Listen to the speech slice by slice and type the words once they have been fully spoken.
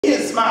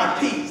is my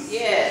peace.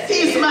 Yes.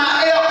 He's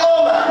my El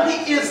Olam.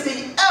 He is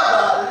the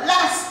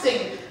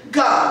everlasting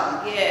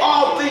God. Yes.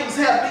 All things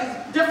have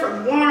these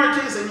different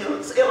warranties, and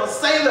it'll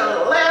say that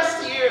it'll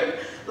last here,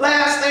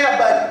 last there,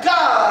 but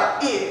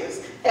God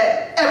is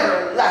an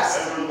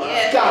everlasting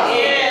God.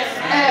 Yes.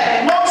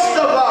 And most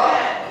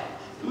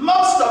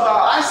of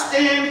all, I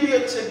stand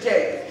here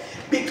today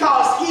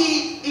because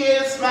He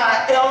is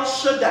my El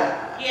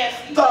Shaddai. Yes.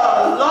 The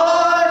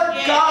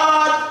Lord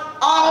God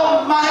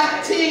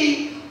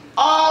Almighty,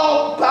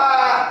 all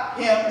by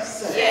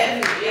Himself.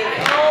 Yes.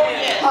 Oh,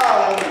 yes.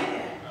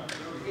 Hallelujah.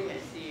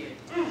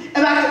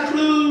 And I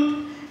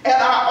conclude and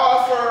I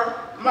offer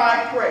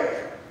my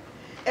prayer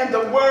in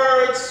the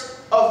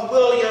words of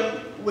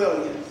William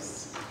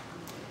Williams.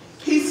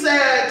 He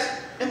said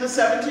in the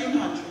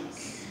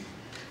 1700s,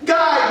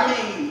 "Guide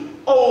me,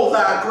 O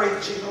thou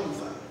great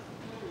Jehovah,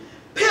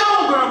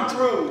 pilgrim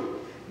through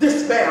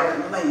this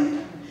barren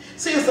land.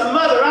 See, as a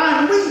mother,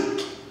 I'm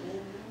weak,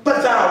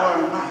 but thou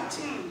art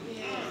mighty.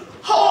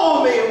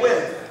 Hold me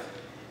with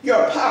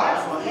your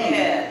powerful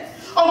hand.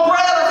 Oh,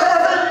 bread of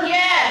heaven,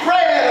 Yes.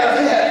 bread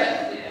of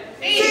heaven,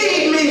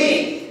 feed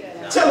me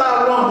till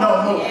I want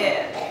no more.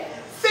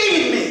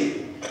 Feed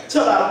me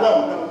till I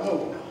want no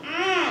more.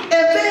 And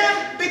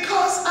then,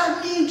 because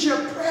I need your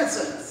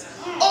presence,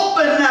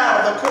 open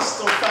now the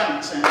crystal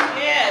fountain,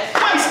 Yes.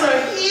 whence the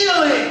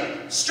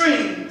healing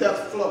stream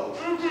doth flow.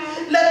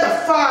 Let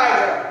the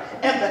fire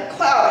and the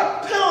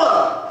clouded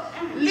pillar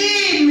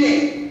lead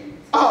me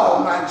all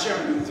my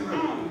journey through.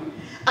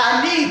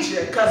 I need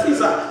you because He's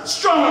a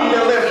strong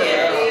deliverer.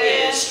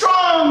 Yes.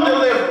 Strong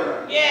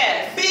deliverer.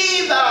 Yes.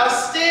 Be thou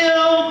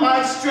still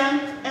my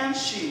strength and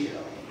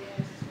shield.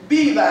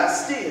 Be thou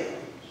still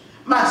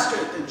my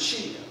strength and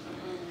shield.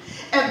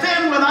 And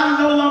then when I'm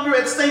no longer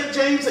at St.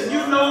 James and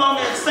you're no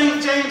longer at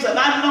St. James and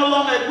I'm no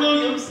longer at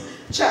Williams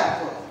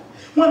Chapel,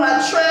 when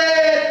I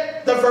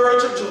tread the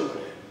verge of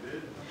Jordan,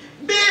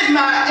 bid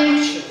my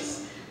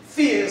anxious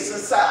fears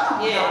aside.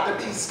 I don't have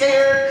to be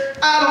scared.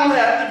 I don't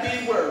have to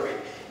be worried.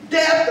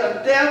 Death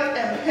of death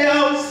and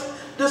hell's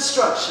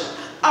destruction.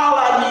 All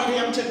I need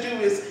Him to do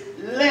is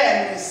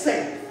land me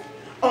safe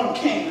on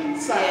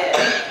Canaan's side.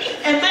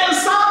 And then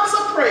songs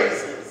of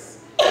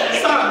praises.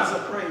 Songs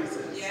of praises.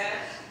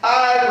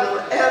 I will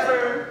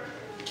ever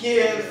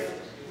give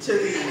to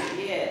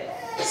Thee.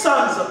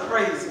 Songs of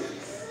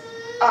praises.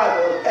 I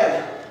will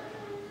ever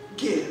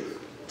give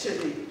to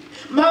Thee.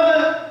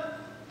 Mother,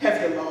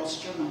 have you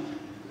lost your mind?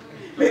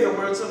 May the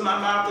words of my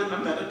mouth and the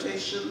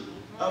meditation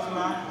of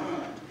my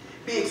heart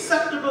be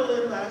acceptable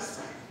in Thy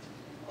sight.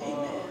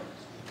 Amen.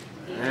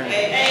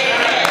 Amen.